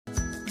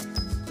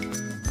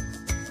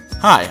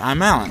Hi,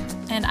 I'm Alan.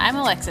 And I'm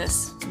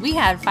Alexis. We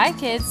had 5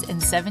 kids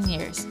in 7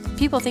 years.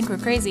 People think we're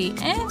crazy,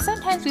 and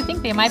sometimes we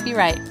think they might be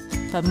right.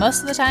 But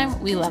most of the time,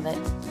 we love it.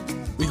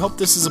 We hope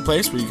this is a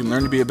place where you can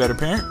learn to be a better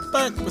parent,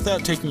 but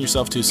without taking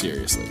yourself too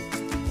seriously.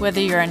 Whether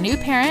you're a new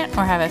parent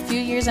or have a few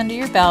years under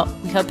your belt,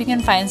 we hope you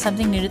can find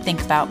something new to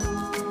think about.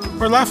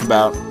 Or laugh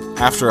about.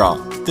 After all,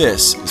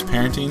 this is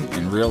parenting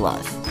in real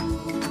life.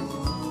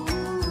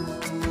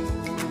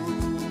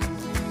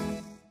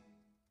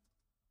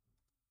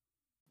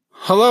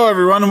 Hello,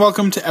 everyone, and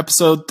welcome to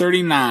episode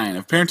 39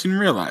 of Parenting in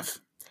Real Life.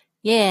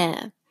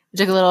 Yeah. We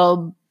took a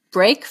little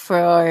break for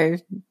our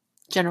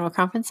general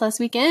conference last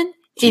weekend.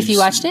 Jeez. If you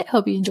watched it,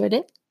 hope you enjoyed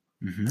it.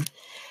 Mm-hmm.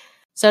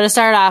 So to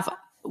start off,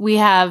 we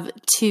have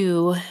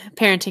 2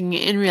 parenting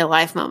in real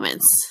life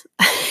moments.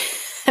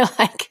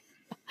 I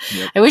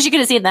wish you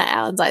could have seen that.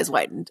 Alan's eyes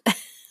widened.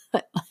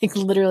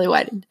 Literally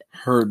widened.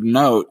 Her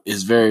note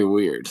is very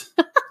weird.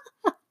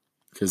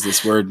 Because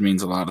this word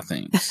means a lot of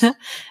things.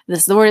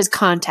 The word is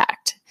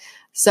contact.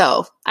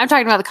 So I'm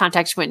talking about the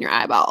contact you put in your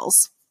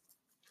eyeballs.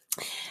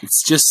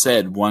 It's just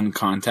said one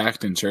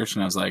contact in church,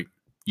 and I was like,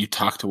 you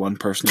talk to one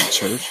person at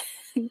church?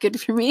 Good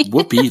for me.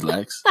 Whoopee,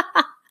 Lex.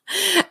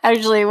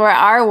 Actually, where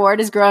our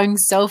ward is growing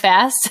so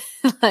fast,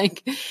 I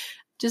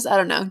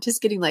don't know,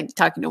 just getting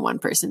talking to one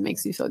person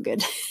makes me feel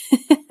good.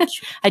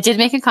 I did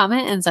make a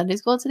comment in Sunday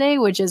school today,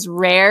 which is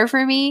rare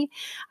for me.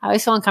 I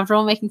always feel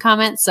uncomfortable making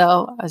comments,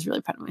 so I was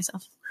really proud of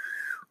myself.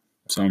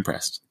 So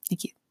impressed.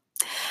 Thank you.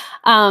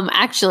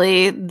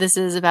 Actually, this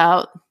is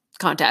about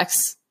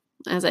contacts,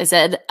 as I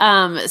said.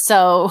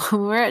 So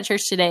when we were at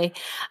church today,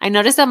 I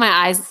noticed that my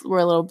eyes were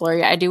a little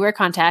blurry. I do wear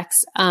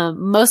contacts,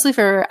 mostly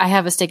I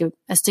have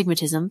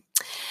astigmatism,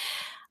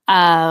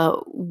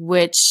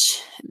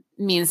 which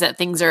means that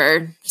things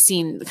are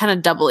seen kind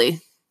of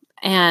doubly.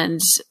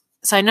 And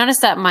so I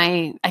noticed that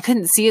I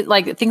couldn't see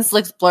it, things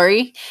looked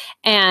blurry.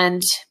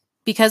 And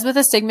because with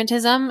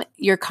astigmatism,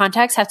 your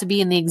contacts have to be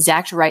in the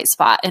exact right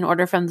spot in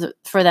order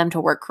for them to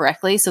work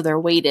correctly. So they're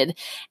weighted.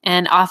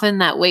 And often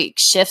that weight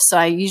shifts. So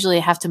I usually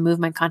have to move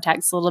my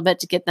contacts a little bit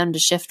to get them to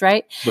shift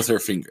right. With her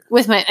finger.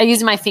 I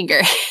use my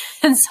finger.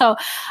 And so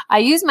I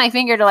use my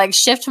finger to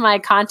shift my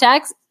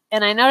contacts.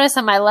 And I noticed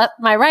on my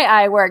right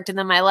eye worked. And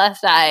then my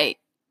left eye,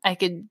 I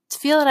could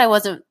feel that I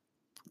wasn't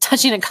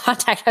touching a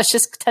contact. I was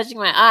just touching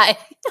my eye.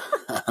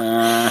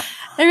 I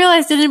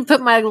realized I didn't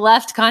put my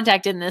left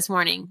contact in this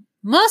morning.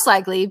 Most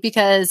likely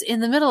because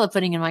in the middle of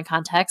putting in my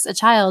contacts, a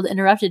child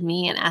interrupted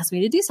me and asked me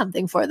to do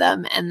something for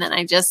them. And then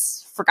I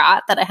just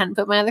forgot that I hadn't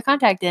put my other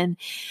contact in.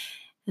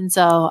 And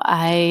so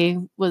I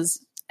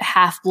was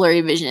half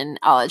blurry vision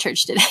all at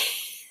church today.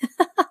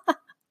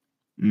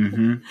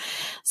 Mm-hmm.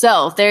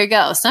 So there you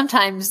go.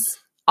 Sometimes,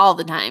 all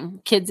the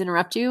time, kids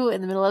interrupt you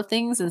in the middle of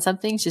things and some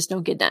things just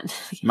don't get done.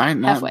 Might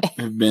not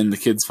have been the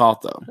kid's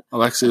fault, though.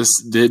 Alexis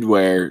did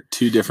wear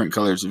 2 different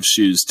colors of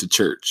shoes to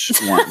church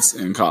once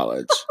in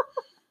college.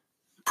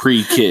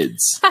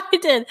 Pre-kids. I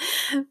did.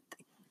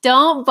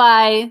 Don't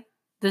buy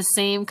the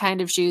same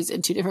kind of shoes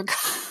in 2 different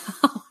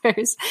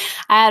colors.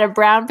 I had a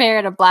brown pair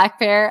and a black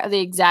pair of the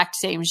exact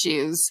same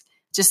shoes,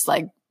 just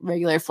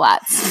regular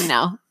flats,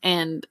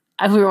 and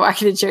we were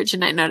walking to church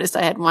and I noticed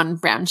I had one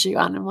brown shoe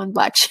on and one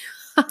black shoe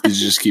on. Did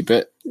you just keep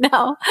it?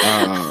 No.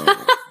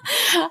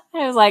 Oh.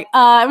 I was like,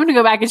 I'm going to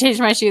go back and change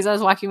my shoes. I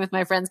was walking with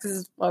my friends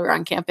because we were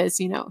on campus,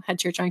 had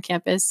church on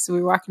campus. So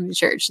we were walking to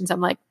church. And so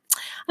I'm like,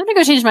 I'm going to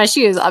go change my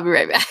shoes. I'll be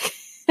right back.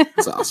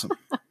 That's awesome.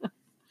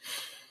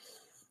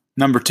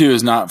 Number 2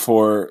 is not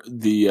for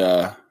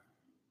the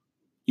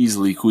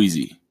easily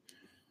queasy.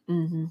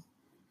 Mm-hmm.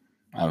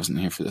 I wasn't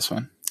here for this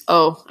one.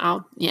 Oh,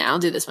 I'll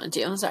do this one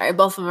too. I'm sorry.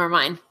 Both of them are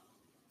mine.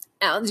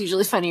 Alan's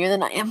usually funnier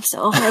than I am,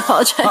 so I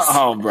apologize.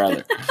 Oh,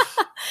 brother.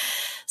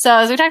 So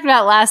as we talked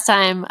about last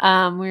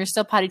time, we were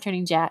still potty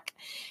training Jack.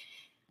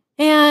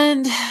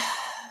 And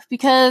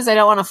because I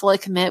don't want to fully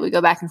commit, we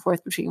go back and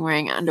forth between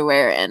wearing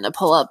underwear and a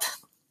pull-up.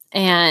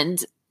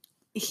 And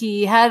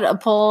he had a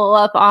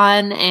pull-up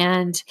on,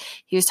 and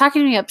he was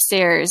talking to me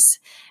upstairs.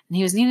 And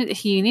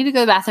he needed to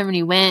go to the bathroom, and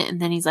he went.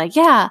 And then he's like,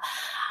 "Yeah,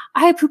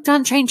 I pooped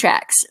on train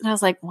tracks." And I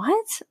was like,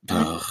 "What?"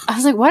 I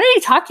was like, "What are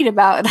you talking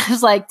about?" And I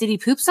was like, "Did he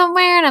poop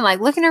somewhere?" And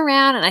I'm looking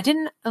around, and I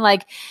didn't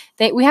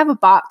we have a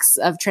box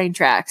of train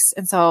tracks.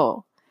 And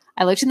so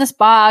I looked in this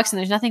box and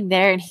there's nothing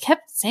there. And he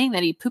kept saying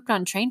that he pooped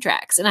on train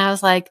tracks. And I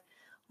was like,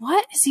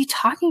 what is he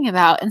talking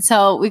about? And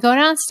so we go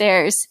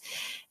downstairs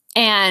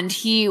and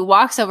he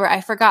walks over.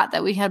 I forgot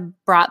that we had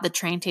brought the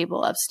train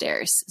table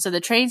upstairs. So the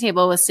train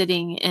table was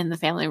sitting in the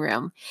family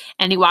room,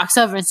 and he walks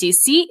over and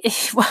says,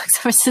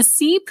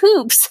 "See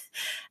poops."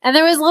 And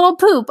there was little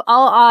poop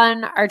all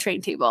on our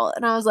train table.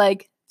 And I was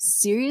like,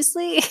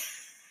 seriously?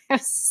 I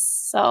was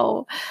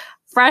so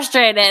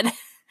frustrated.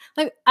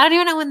 I don't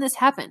even know when this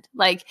happened.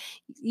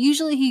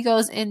 Usually he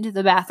goes into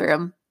the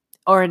bathroom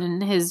or in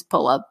his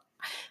pull-up,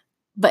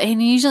 but he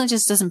usually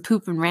just doesn't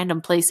poop in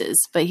random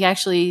places. But he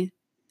actually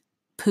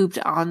pooped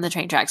on the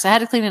train tracks. So I had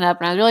to clean it up,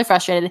 and I was really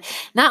frustrated.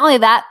 Not only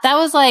that, that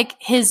was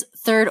his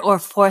 3rd or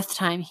 4th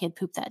time he had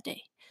pooped that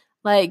day.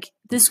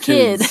 This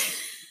kid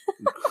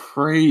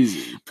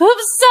crazy.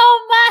 Poops so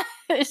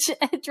much.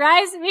 It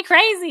drives me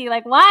crazy.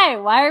 Like, why?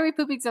 Why are we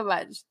pooping so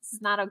much? This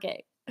is not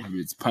okay. Maybe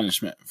it's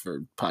punishment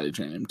for potty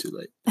training him too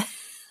late.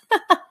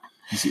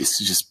 He's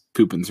just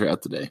pooping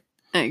throughout the day.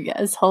 I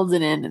guess holds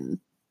it in and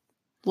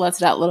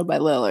lets it out little by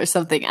little or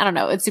something. I don't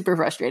know. It's super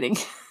frustrating.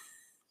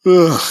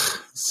 Ugh,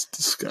 it's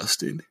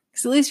disgusting.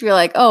 Because at least you're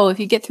like, oh, if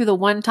you get through the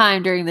one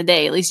time during the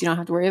day, at least you don't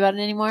have to worry about it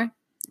anymore.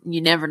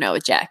 You never know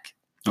with Jack.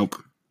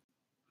 Nope.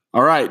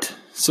 All right.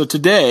 So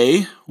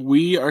today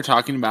we are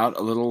talking about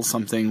a little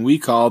something we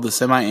call the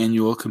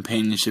semi-annual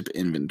companionship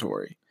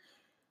inventory.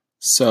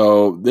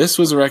 So this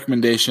was a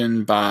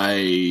recommendation by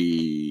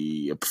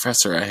a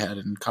professor I had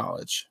in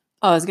college.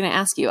 Oh, I was going to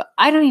ask you.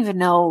 I don't even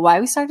know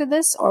why we started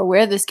this or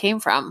where this came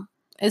from.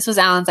 This was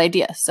Alan's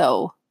idea.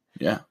 So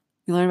yeah,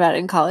 you learned about it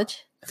in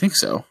college? I think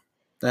so.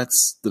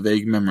 That's the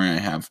vague memory I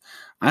have.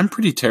 I'm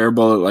pretty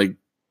terrible at like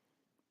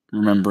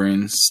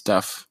remembering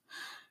stuff,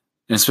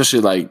 and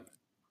especially like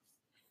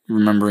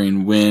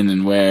remembering when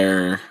and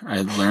where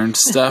I learned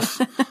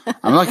stuff.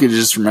 I'm lucky to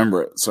just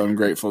remember it, so I'm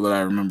grateful that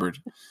I remembered.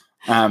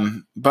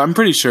 But I'm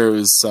pretty sure it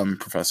was some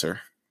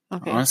professor.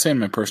 Okay. I want to say in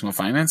my personal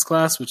finance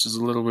class, which is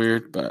a little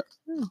weird, but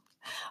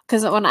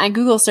because when I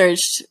Google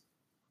searched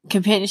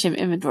companionship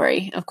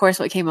inventory, of course,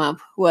 what came up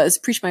was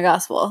Preach My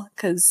Gospel,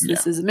 because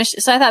this is a mission.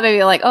 So I thought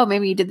maybe like, oh,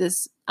 maybe you did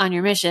this on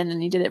your mission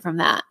and you did it from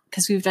that,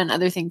 because we've done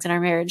other things in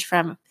our marriage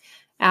from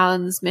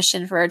Alan's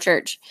mission for our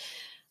church.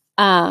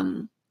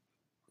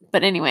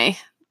 But anyway,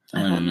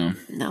 I don't know.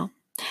 No.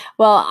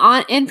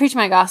 Well, in Preach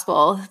My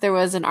Gospel, there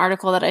was an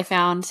article that I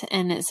found,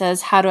 and it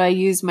says, how do I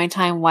use my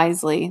time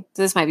wisely?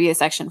 This might be a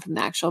section from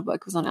the actual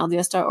book. It was on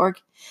LDS.org.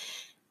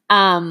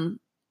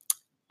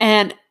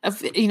 And,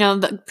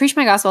 the Preach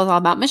My Gospel is all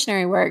about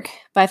missionary work,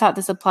 but I thought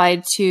this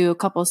applied to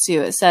couples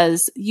too. It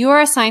says, you are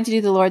assigned to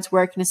do the Lord's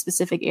work in a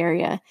specific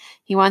area.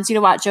 He wants you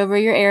to watch over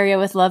your area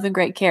with love and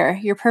great care.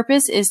 Your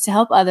purpose is to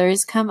help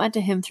others come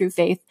unto him through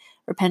faith,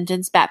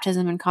 repentance,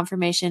 baptism, and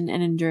confirmation,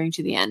 and enduring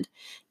to the end.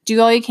 Do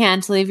all you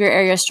can to leave your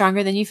area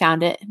stronger than you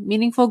found it.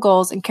 Meaningful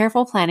goals and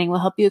careful planning will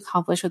help you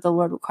accomplish what the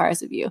Lord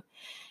requires of you.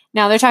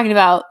 Now, they're talking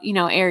about,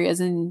 areas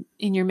in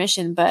your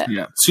mission, but...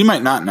 Yeah, so you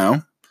might not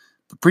know,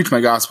 but Preach My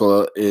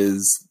Gospel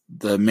is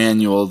the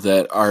manual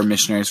that our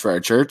missionaries for our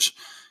church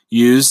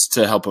use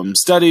to help them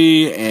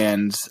study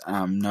and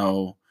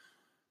know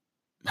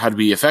how to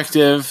be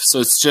effective. So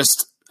it's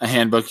just a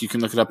handbook. You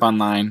can look it up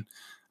online.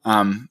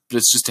 But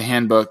it's just a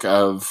handbook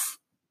of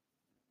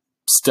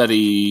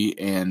study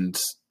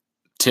and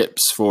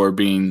tips for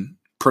being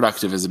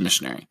productive as a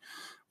missionary.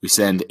 We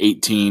send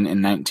 18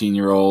 and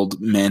 19-year-old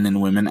men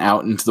and women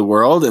out into the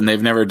world, and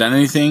they've never done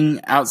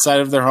anything outside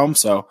of their home.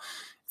 So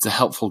it's a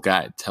helpful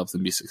guide to help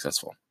them be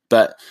successful.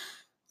 But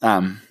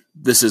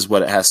this is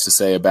what it has to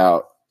say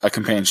about a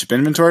companionship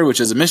inventory, which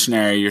as a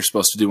missionary, you're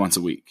supposed to do once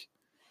a week.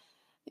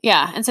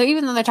 Yeah. And so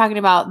even though they're talking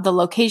about the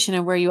location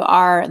of where you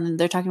are, and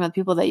they're talking about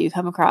people that you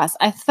come across,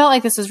 I felt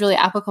like this was really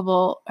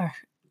applicable.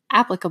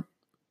 Applicable.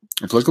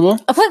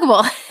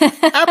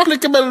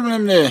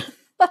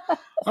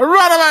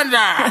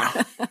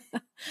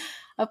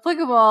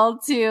 Applicable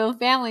to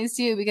families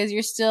too, because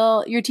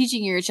you're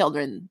teaching your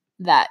children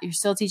that. You're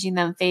still teaching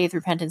them faith,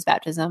 repentance,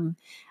 baptism,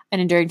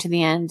 and enduring to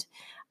the end.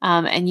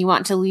 And you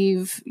want to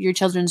leave your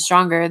children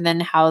stronger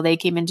than how they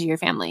came into your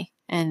family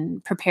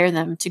and prepare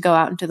them to go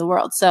out into the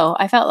world. So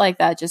I felt like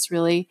that just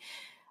really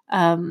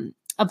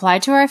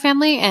applied to our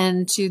family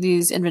and to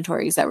these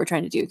inventories that we're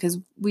trying to do, because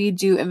we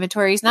do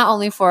inventories not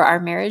only for our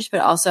marriage, but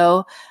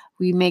also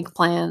we make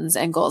plans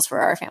and goals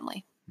for our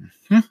family.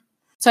 Mm-hmm.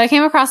 So I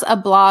came across a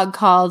blog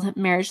called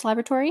Marriage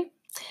Laboratory,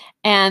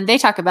 and they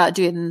talk about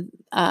doing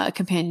a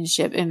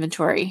companionship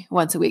inventory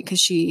once a week, because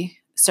she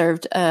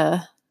served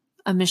a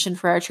mission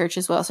for our church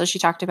as well. So she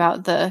talked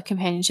about the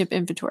companionship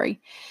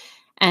inventory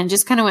and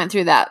just kind of went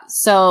through that.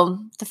 So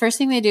the first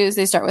thing they do is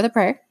they start with a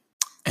prayer.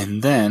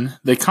 And then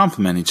they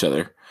compliment each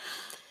other.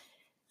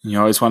 You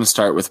always want to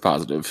start with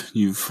positive.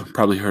 You've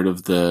probably heard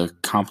of the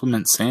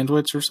compliment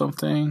sandwich or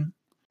something,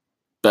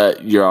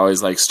 but you're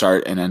always like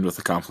start and end with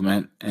a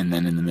compliment, and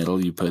then in the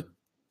middle you put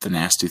the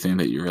nasty thing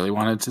that you really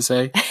wanted to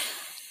say.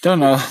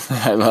 Don't know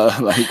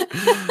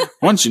that,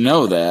 once you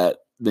know that,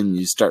 then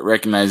you start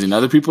recognizing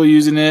other people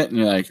using it, and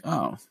you're like,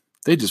 oh,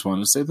 they just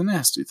wanted to say the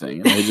nasty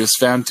thing, and they just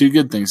found two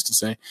good things to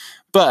say.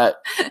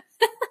 But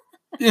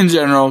in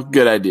general,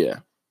 good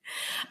idea.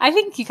 I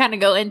think you kind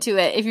of go into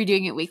it, if you're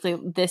doing it weekly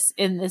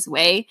in this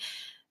way,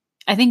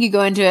 I think you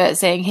go into it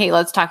saying, hey,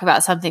 let's talk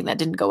about something that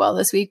didn't go well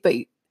this week. But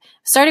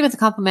starting with a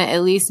compliment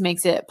at least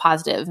makes it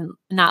positive, and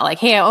not like,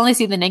 hey, I only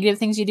see the negative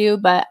things you do,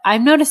 but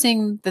I'm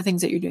noticing the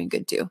things that you're doing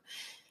good too.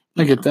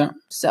 I get that.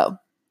 So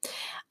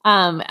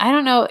I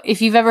don't know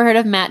if you've ever heard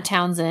of Matt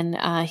Townsend.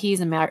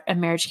 He's a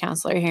marriage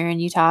counselor here in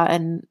Utah.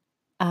 And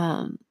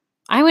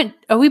I went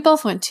to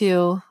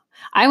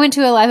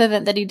a live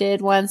event that he did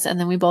once. And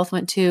then we both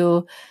went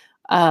to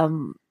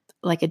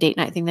like a date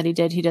night thing that he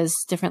did. He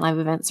does different live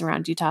events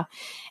around Utah.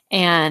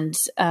 And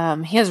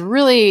he has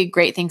really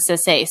great things to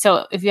say.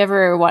 So if you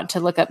ever want to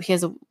look up, he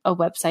has a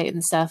website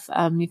and stuff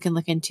you can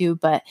look into.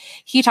 But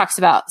he talks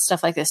about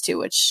stuff like this too,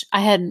 which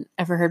I hadn't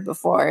ever heard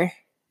before.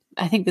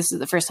 I think this is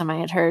the first time I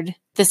had heard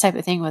this type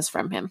of thing was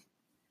from him.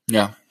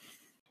 Yeah.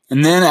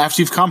 And then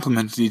after you've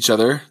complimented each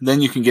other,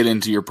 then you can get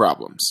into your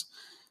problems.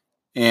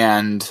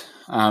 And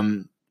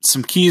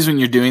some keys when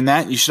you're doing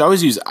that, you should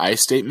always use I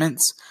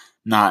statements,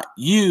 not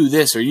you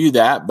this or you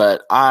that,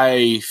 but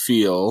I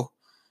feel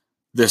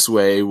this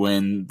way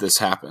when this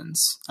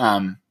happens.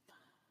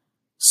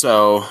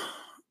 So,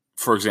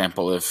 for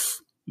example,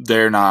 if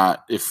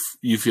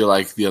you feel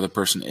like the other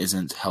person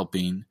isn't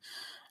helping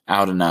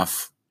out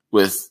enough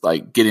with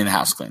like getting the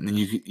house clean, then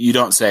you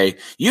don't say,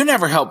 you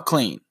never help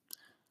clean.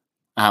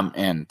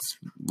 And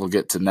we'll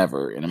get to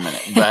never in a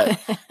minute, but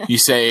you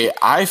say,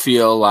 I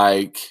feel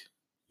like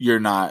you're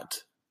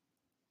not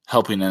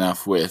helping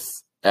enough with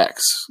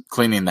X,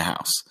 cleaning the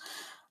house.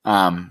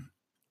 And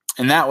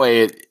that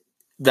way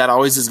that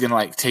always is going to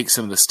like take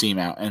some of the steam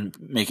out and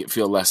make it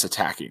feel less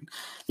attacking.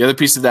 The other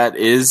piece of that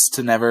is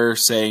to never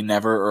say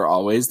never or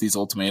always, these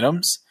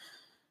ultimatums.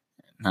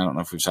 I don't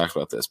know if we've talked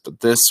about this, but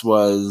this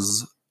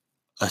was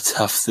a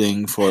tough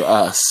thing for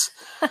us.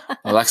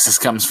 Alexis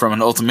comes from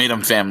an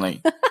ultimatum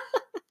family.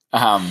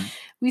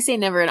 We say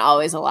never and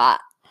always a lot.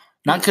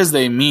 Not because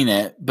they mean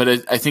it, but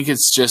I think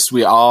it's just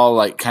we all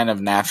like kind of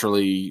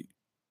naturally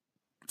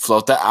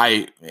float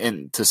that.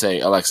 And to say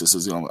Alexis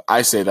is the only,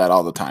 I say that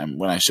all the time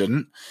when I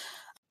shouldn't.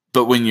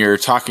 But when you're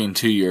talking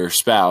to your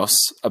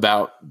spouse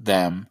about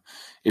them,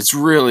 it's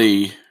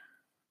really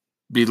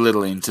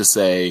belittling to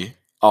say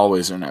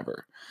always or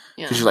never.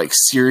 Because you're like,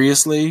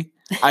 seriously?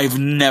 I've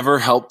never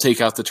helped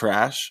take out the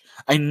trash.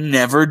 I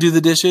never do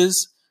the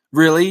dishes.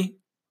 Really?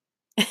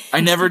 I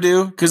never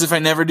do? Because if I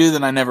never do,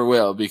 then I never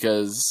will,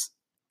 because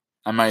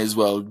I might as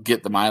well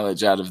get the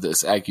mileage out of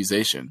this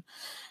accusation.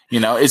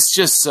 It's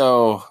just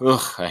so,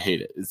 I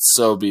hate it. It's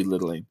so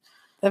belittling.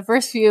 The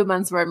first few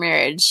months of our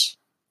marriage,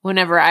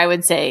 whenever I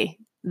would say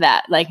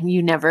that, like,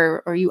 you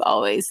never or you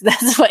always,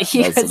 that's what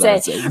he would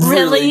say.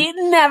 Really?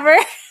 Never?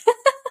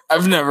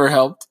 I've never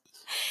helped.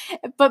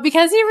 But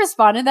because he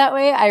responded that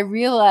way, I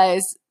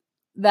realized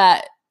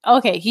that,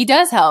 okay, he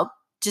does help,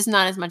 just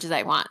not as much as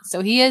I want.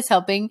 So he is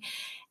helping.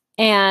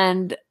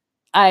 And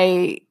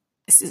I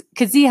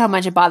could see how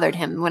much it bothered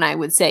him when I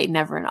would say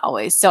never and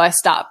always. So I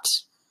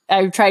stopped.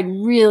 I tried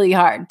really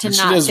hard to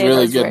not say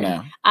really those good words.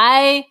 Now.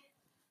 I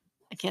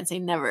can't say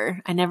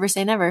never. I never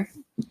say never.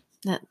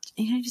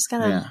 You just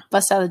gotta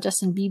bust out the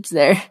Justin Biebs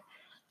there.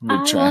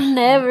 I will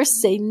never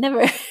say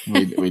never.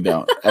 we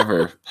don't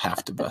ever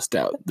have to bust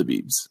out the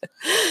Biebs.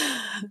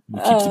 We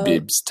keep the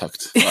Biebs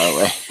tucked far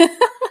away.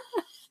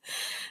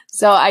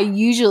 So I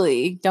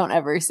usually don't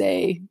ever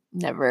say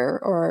never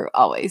or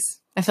always.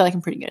 I feel like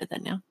I'm pretty good at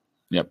that now.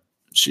 Yep,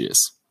 she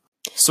is.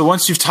 So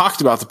once you've talked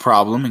about the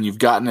problem and you've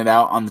gotten it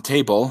out on the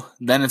table,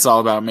 then it's all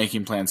about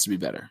making plans to be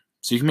better.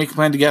 So you can make a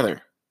plan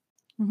together.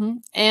 Mm-hmm.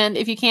 And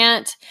if you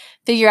can't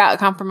figure out a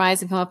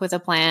compromise and come up with a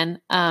plan,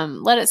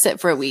 let it sit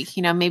for a week.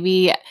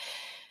 Maybe,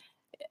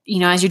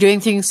 as you're doing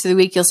things through the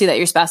week, you'll see that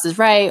your spouse is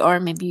right, or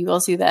maybe you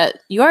will see that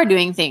you are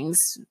doing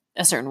things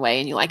a certain way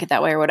and you like it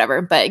that way or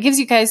whatever. But it gives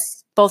you guys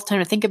both time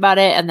to think about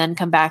it and then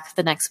come back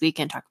the next week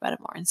and talk about it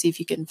more and see if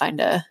you can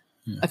find a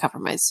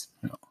compromise.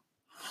 Yeah.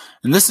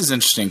 And this is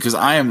interesting because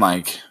I am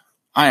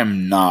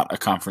not a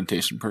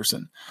confrontation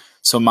person.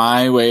 So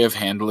my way of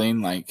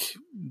handling like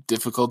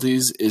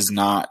difficulties is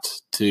not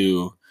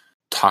to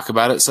talk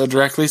about it so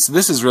directly. So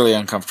this is really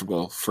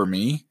uncomfortable for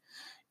me.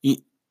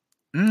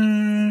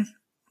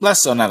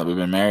 Less so now that we've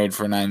been married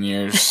for 9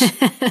 years.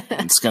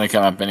 It's going to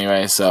come up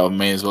anyway, so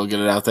may as well get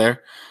it out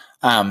there.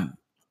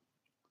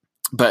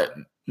 But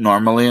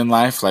normally in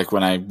life, like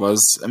when I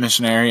was a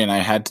missionary and I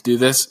had to do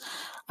this,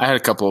 I had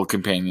a couple of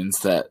companions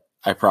that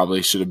I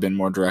probably should have been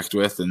more direct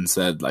with and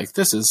said, like,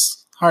 this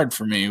is hard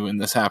for me when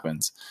this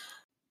happens.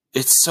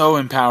 It's so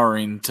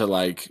empowering to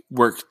like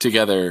work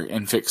together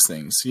and fix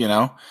things,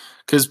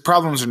 because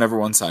problems are never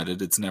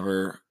one-sided. It's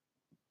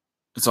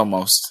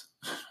almost,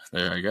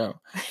 there I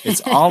go.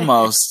 It's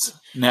almost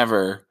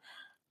never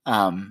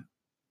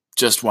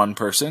just one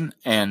person.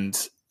 And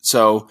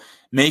so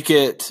make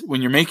it,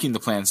 when you're making the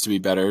plans to be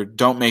better,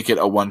 don't make it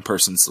a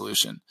one-person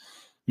solution.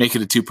 Make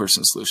it a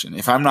two-person solution.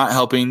 If I'm not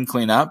helping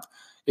clean up,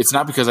 it's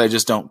not because I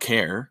just don't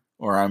care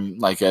or I'm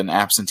like an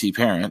absentee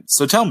parent.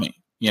 So tell me,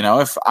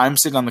 if I'm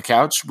sitting on the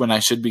couch when I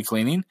should be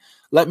cleaning,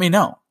 let me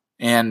know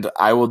and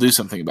I will do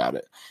something about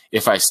it.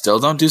 If I still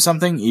don't do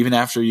something, even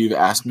after you've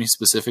asked me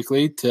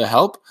specifically to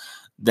help,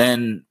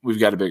 then we've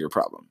got a bigger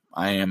problem.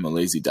 I am a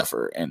lazy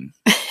duffer and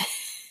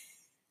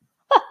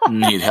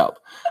need help.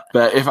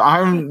 But if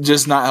I'm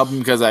just not helping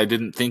because I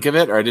didn't think of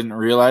it or I didn't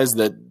realize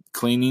that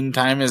cleaning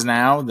time is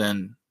now,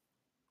 then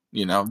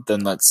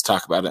let's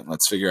talk about it and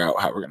let's figure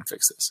out how we're going to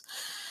fix this.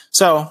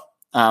 So,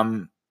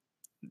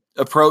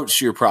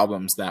 approach your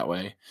problems that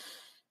way.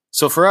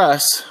 So for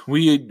us,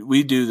 we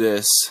do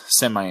this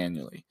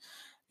semi-annually,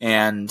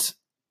 and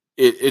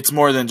it's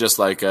more than just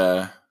like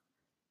a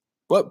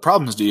what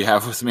problems do you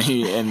have with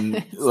me?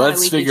 And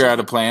let's figure out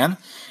a plan.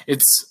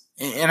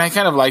 And I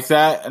kind of like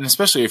that. And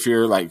especially if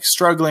you're like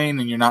struggling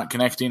and you're not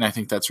connecting, I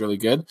think that's really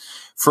good.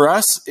 For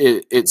us,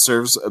 it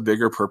serves a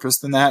bigger purpose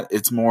than that.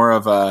 It's more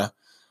of a,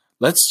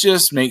 let's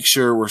just make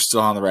sure we're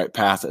still on the right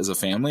path as a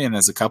family and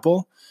as a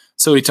couple.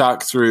 So we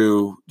talk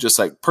through just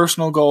like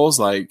personal goals.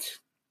 Like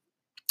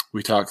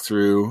we talk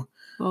through.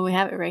 Well, we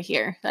have it right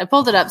here. I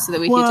pulled it up so that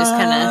we could just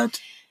kind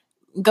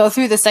of go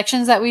through the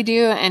sections that we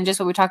do and just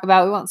what we talk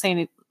about. We won't say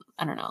any,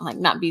 I don't know, like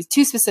not be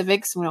too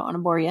specific, so we don't want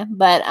to bore you,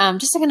 but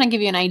just to kind of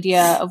give you an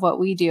idea of what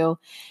we do.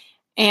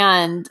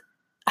 And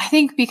I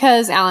think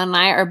because Alan and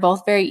I are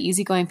both very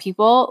easygoing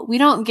people, we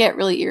don't get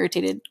really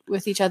irritated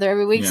with each other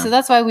every week. Yeah. So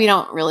that's why we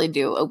don't really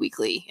do a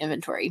weekly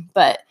inventory.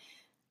 But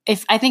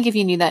I think if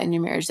you need that in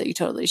your marriage, that you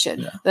totally should.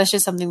 Yeah. That's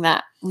just something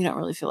that we don't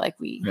really feel like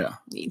we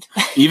need.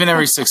 Even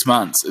every 6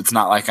 months, it's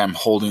not like I'm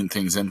holding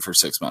things in for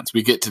 6 months.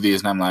 We get to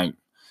these and I'm like,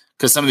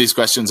 because some of these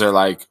questions are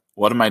like,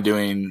 what am I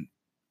doing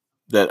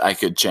that I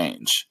could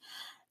change?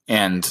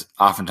 And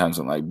oftentimes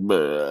I'm like,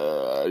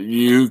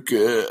 you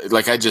could,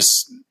 like,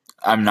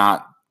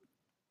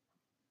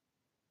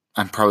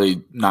 I'm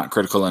probably not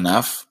critical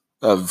enough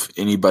of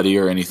anybody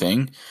or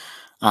anything.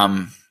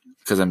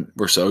 Because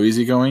we're so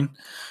easygoing.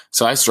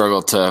 So I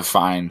struggle to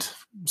find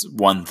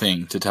one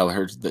thing to tell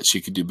her that she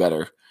could do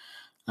better,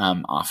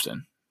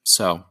 often.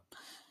 So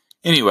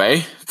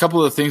anyway, a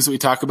couple of things that we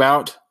talk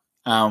about.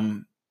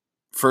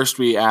 First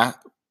we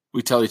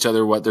tell each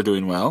other what they're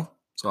doing well.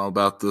 It's all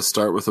about the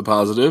start with a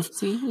positive.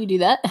 See, we do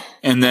that.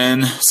 And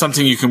then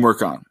something you can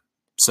work on.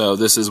 So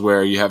this is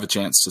where you have a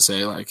chance to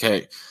say like,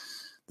 hey,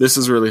 this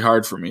is really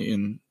hard for me.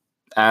 And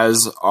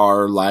as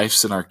our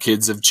lives and our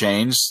kids have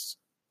changed,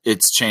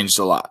 it's changed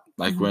a lot.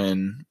 Like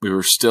when we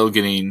were still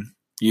getting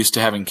used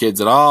to having kids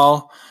at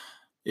all,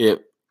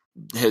 it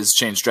has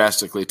changed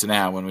drastically to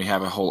now when we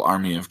have a whole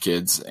army of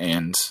kids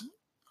and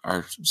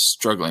are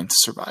struggling to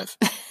survive.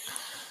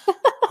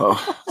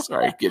 Oh,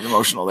 sorry, getting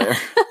emotional there.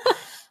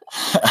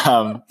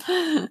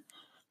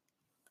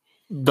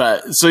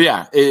 But so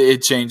yeah,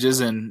 it changes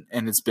and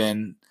it's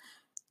been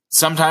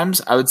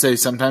sometimes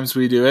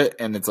we do it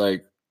and it's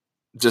like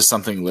just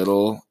something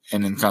little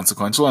and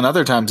inconsequential. And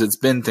other times it's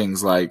been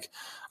things like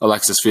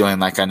Alexis feeling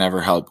like I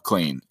never helped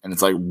clean. And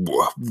it's like,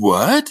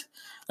 what?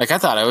 Like I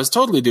thought I was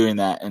totally doing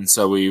that. And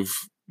so we've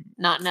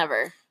not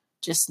never,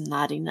 just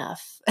not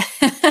enough.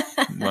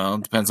 Well,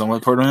 it depends on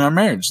what part of our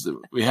marriage that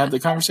we had the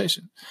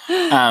conversation.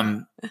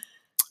 But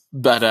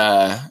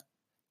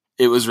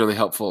it was really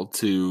helpful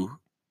to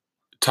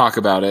talk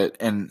about it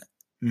and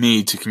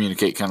me to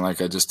communicate kind of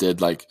like I just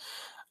did. Like,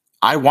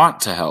 I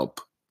want to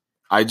help.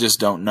 I just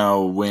don't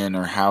know when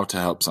or how to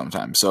help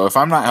sometimes. So if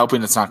I'm not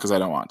helping, it's not because I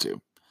don't want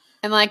to.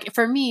 And like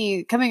for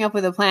me, coming up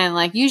with a plan,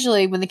 like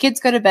usually when the kids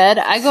go to bed,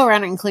 I go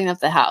around and clean up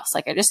the house.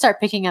 Like I just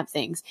start picking up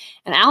things.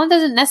 And Alan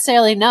doesn't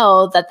necessarily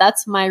know that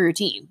that's my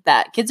routine,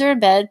 that kids are in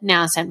bed.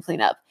 Now it's time to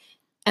clean up.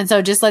 And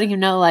so just letting him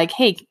know like,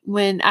 hey,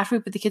 after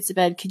we put the kids to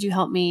bed, could you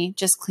help me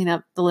just clean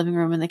up the living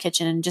room and the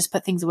kitchen and just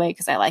put things away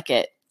because I like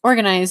it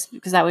organized,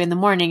 because that way in the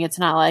morning, it's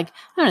not like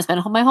I'm going to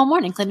spend my whole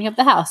morning cleaning up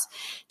the house.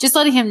 Just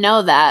letting him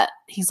know that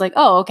he's like,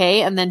 oh,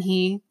 okay. And then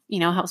he,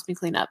 helps me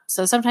clean up.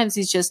 So sometimes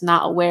he's just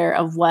not aware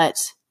of what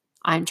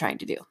I'm trying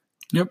to do.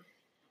 Yep.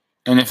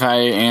 And if I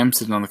am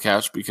sitting on the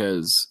couch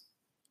because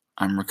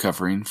I'm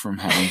recovering from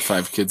having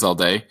 5 kids all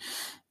day,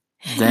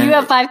 then you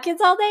have 5 kids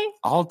all day?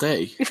 All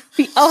day.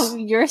 Oh,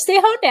 you're a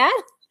stay-at-home dad?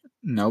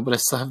 No, but I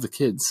still have the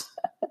kids.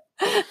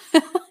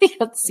 You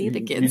don't see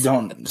the kids. You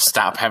don't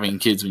stop having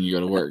kids when you go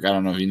to work. I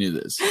don't know if you knew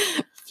this.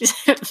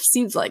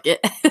 Seems like it.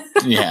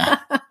 Yeah.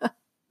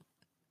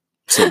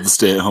 So the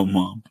stay-at-home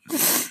mom.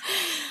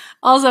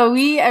 Also,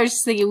 I was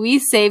just thinking, we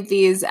save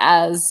these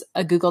as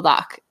a Google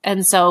Doc.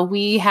 And so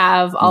we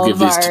have all we'll give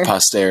these to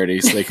posterity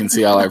so they can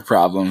see all our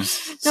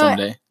problems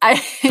someday.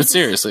 But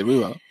seriously, we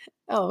will.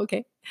 Oh,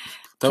 okay.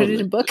 Totally. Put it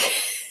in a book.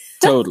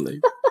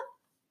 Totally.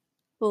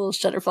 A little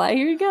shutterfly.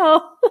 Here you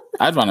go.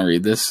 I'd want to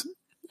read this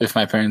if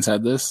my parents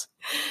had this.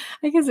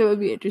 I guess it would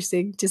be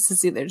interesting just to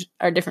see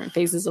our different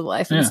phases of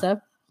life and stuff.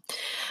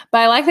 But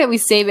I like that we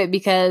save it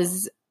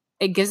because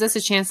it gives us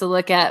a chance to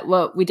look at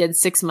what we did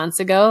 6 months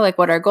ago, like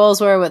what our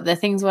goals were, what the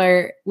things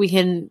were. We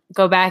can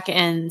go back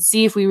and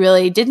see if we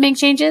really did make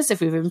changes,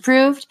 if we've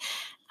improved.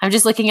 I'm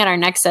just looking at our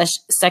next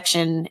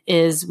section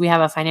is we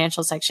have a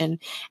financial section.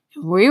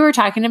 We were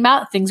talking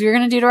about things we were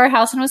going to do to our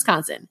house in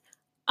Wisconsin.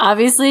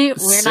 Obviously,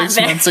 we're not there.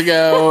 6 months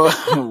ago,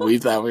 we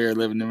thought we were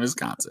living in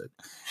Wisconsin.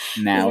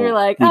 Now we're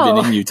like, we've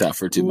been in Utah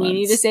for 2 months. We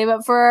need to save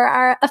up for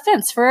a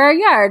fence for our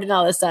yard and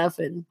all this stuff.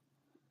 And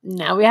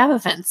now we have a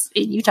fence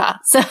in Utah.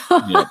 So,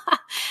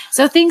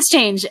 so things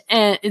change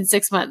in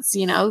 6 months,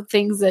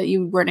 things that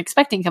you weren't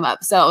expecting come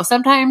up. So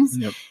sometimes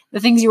the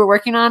things you were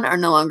working on are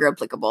no longer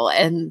applicable,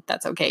 and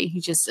that's okay.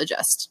 You just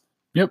adjust.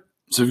 Yep.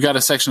 So we've got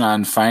a section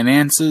on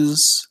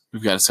finances.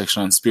 We've got a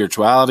section on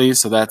spirituality.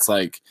 So that's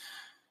like,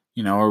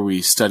 are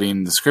we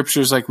studying the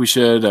scriptures like we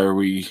should? Are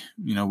we,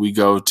 we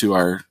go to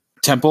our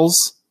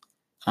temples,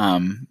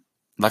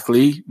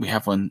 Luckily, we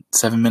have one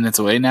 7 minutes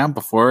away now.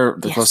 Before,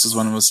 the Yes. closest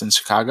one was in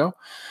Chicago.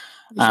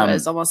 Which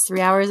was almost 3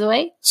 hours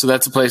away. So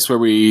that's a place where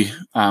we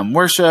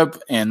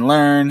worship and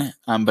learn,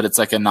 but it's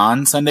like a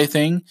non-Sunday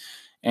thing,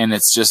 and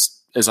it's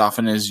just as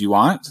often as you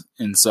want.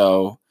 And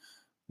so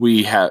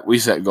we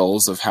set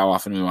goals of how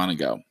often we want to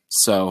go.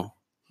 So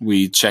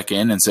we check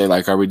in and say,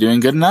 like, are we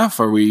doing good enough?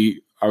 Are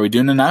we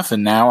doing enough?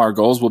 And now our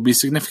goals will be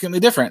significantly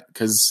different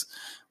because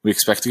we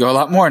expect to go a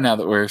lot more now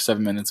that we're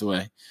 7 minutes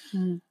away.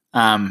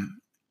 Mm-hmm.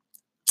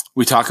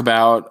 We talk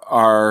about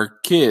our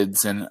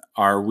kids and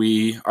are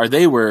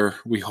they where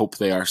we hope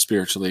they are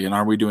spiritually, and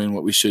are we doing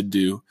what we should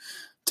do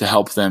to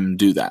help them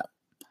do that?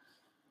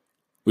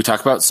 We talk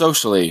about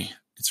socially.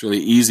 It's really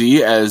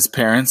easy as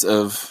parents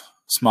of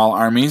small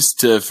armies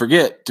to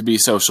forget to be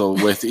social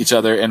with each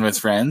other and with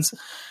friends.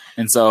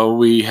 And so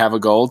we have a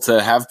goal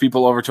to have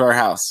people over to our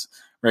house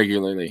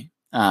regularly.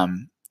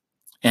 And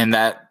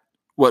that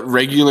what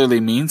regularly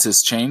means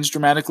has changed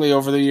dramatically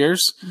over the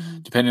years,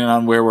 depending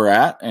on where we're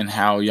at and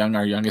how young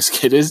our youngest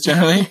kid is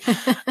generally.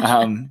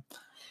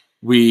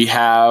 We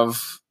have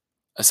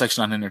a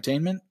section on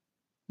entertainment.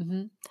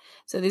 Mm-hmm.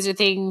 So these are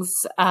things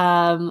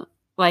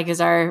like,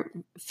 is our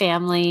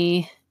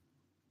family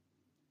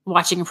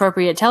watching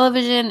appropriate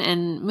television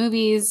and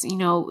movies,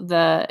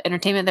 the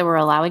entertainment that we're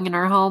allowing in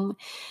our home.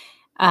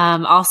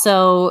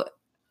 Also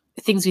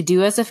things we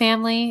do as a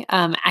family,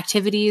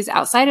 activities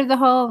outside of the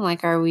home.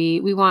 Like,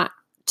 we want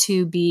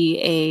to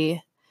be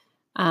a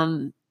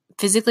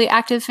physically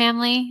active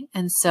family.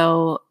 And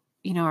so,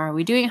 are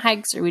we doing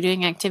hikes? Are we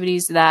doing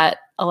activities that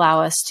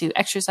allow us to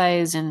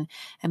exercise and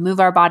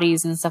move our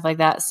bodies and stuff like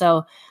that?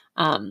 So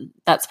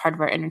that's part of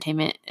our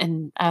entertainment.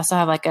 And I also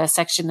have like a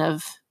section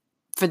of,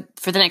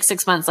 for the next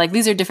 6 months, like,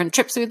 these are different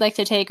trips we'd like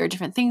to take or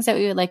different things that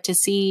we would like to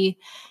see,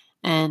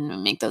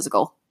 and make those a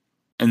goal.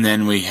 And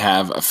then we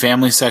have a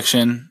family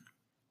section.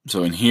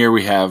 So in here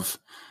we have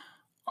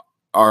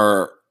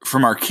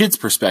from our kids'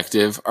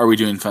 perspective, are we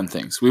doing fun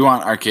things? We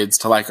want our kids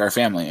to like our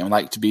family and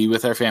like to be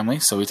with our family.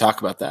 So we talk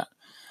about that.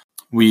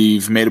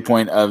 We've made a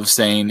point of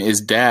saying,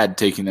 is dad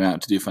taking them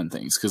out to do fun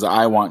things? Because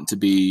I want to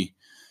be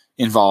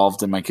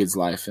involved in my kid's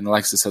life. And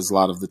Alexis has a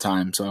lot of the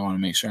time. So I want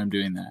to make sure I'm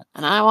doing that.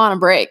 And I want a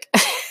break.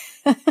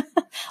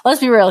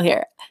 Let's be real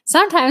here.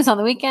 Sometimes on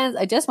the weekends,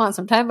 I just want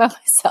some time by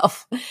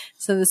myself.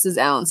 So this is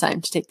Alan's time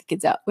to take the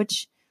kids out,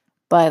 which,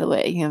 by the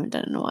way, you haven't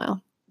done in a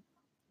while.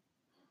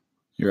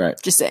 You're right.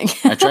 Just saying.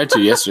 I tried to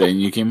yesterday and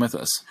you came with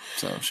us.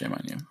 So shame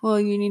on you. Well,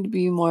 you need to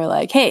be more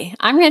like, hey,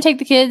 I'm going to take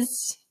the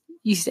kids.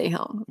 You stay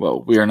home.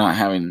 Well, we are not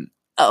having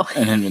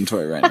an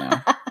inventory right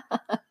now.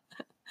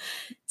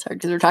 It's hard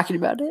because we're talking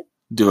about it.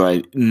 Do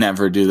I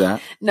never do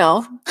that?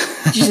 No.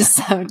 You just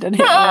haven't done it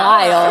in a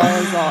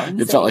while.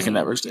 It felt like a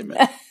never statement.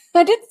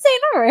 I didn't say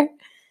never.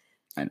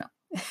 I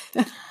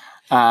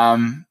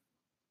know.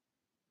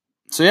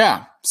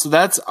 So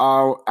that's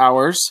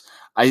ours.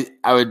 I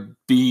would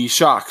be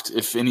shocked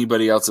if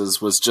anybody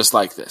else's was just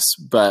like this,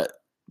 but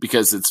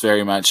because it's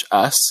very much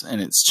us and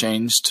it's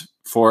changed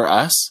for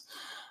us.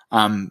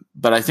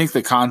 But I think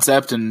the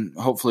concept and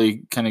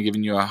hopefully kind of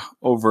giving you a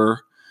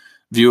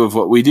overview of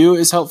what we do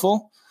is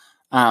helpful.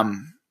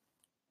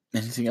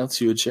 Anything else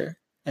you would share?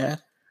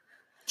 Add?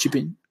 Chip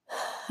in?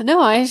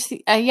 No, I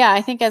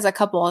think as a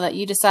couple that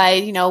you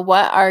decide,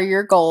 what are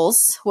your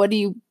goals? What do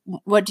you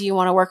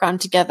want to work on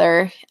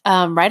together?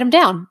 Write them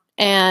down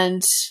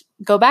and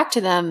go back to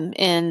them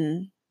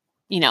in,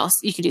 you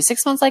could do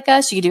 6 months like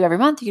us. You could do every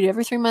month. You could do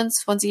every 3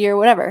 months, once a year,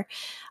 whatever.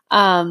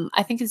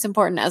 I think it's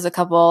important as a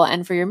couple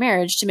and for your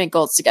marriage to make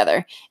goals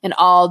together in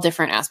all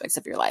different aspects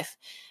of your life.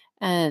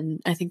 And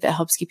I think that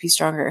helps keep you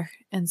stronger.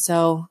 And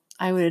so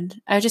I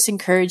would just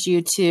encourage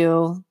you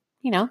to,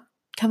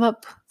 come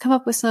up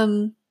with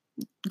some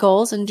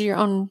goals and do your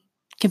own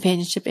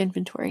companionship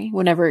inventory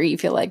whenever you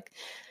feel like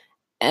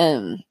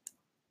you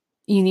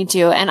need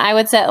to. And I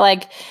would set,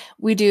 like,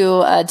 we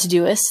do a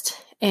to-do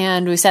list,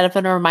 and we set up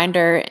a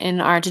reminder in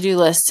our to-do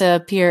list to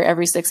appear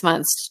every 6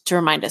 months to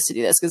remind us to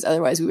do this, because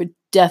otherwise we would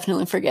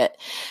definitely forget.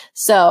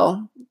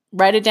 So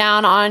write it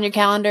down on your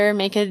calendar,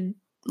 make a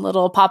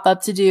little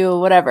pop-up to do,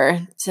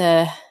 whatever,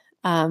 to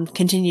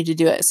continue to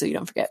do it so you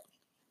don't forget.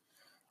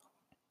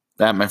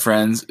 That, my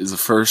friends, is the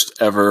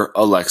first ever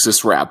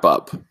Alexis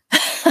wrap-up.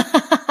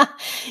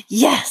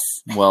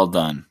 Yes. Well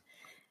done.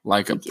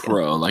 Like Thank a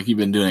pro. Like you've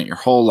been doing it your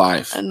whole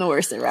life. I'm the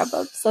worst at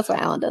wrap-ups. That's why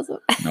Alan does it.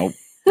 Nope.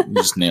 You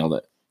just nailed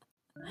it.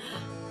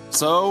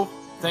 So,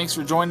 thanks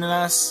for joining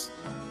us.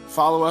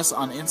 Follow us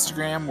on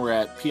Instagram. We're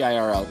at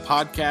PIRL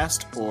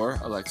Podcast or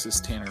Alexis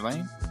Tanner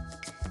Lane.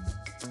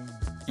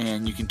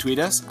 And you can tweet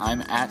us.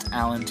 I'm at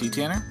Alan T.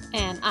 Tanner.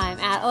 And I'm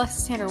at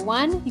Alexis Tanner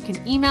 1. You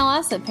can email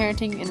us at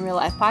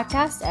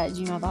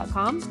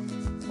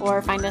parentinginreallifepodcast@gmail.com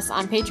or find us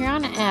on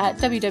Patreon at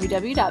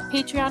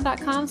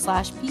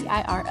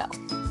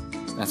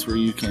www.patreon.com/PIRL. That's where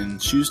you can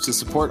choose to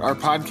support our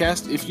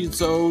podcast if you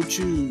so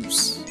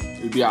choose.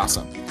 It would be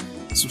awesome.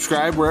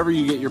 Subscribe wherever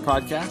you get your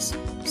podcasts.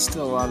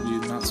 Still a lot of you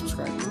not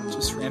subscribing.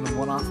 Just random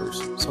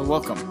one-offers. So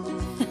welcome.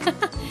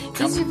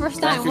 This is your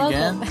first time.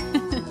 Welcome.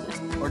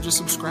 Again, or just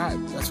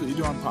subscribe. That's what you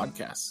do on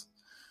podcasts.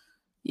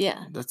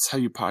 Yeah. That's how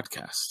you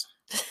podcast.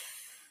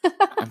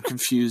 I'm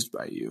confused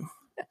by you.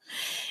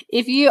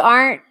 If you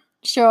aren't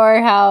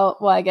sure how,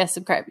 well, I guess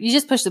subscribe. You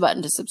just push the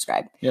button to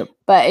subscribe. Yep.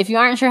 But if you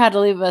aren't sure how to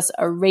leave us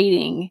a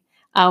rating,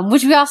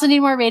 which we also need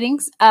more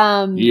ratings,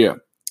 Yeah.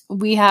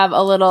 we have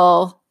a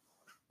little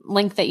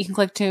link that you can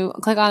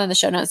click on in the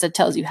show notes that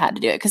tells you how to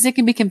do it, because it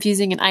can be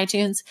confusing in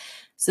iTunes.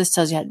 So this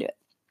tells you how to do it.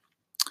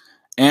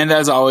 And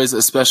as always,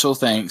 a special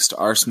thanks to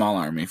our small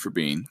army for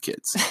being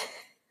kids.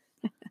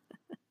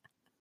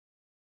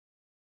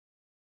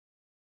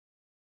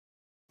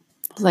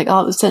 It's like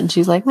all of a sudden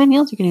she's like, my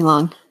nails are getting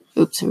long.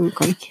 Oops, we're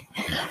recording.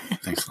 Yeah,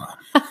 thanks a lot.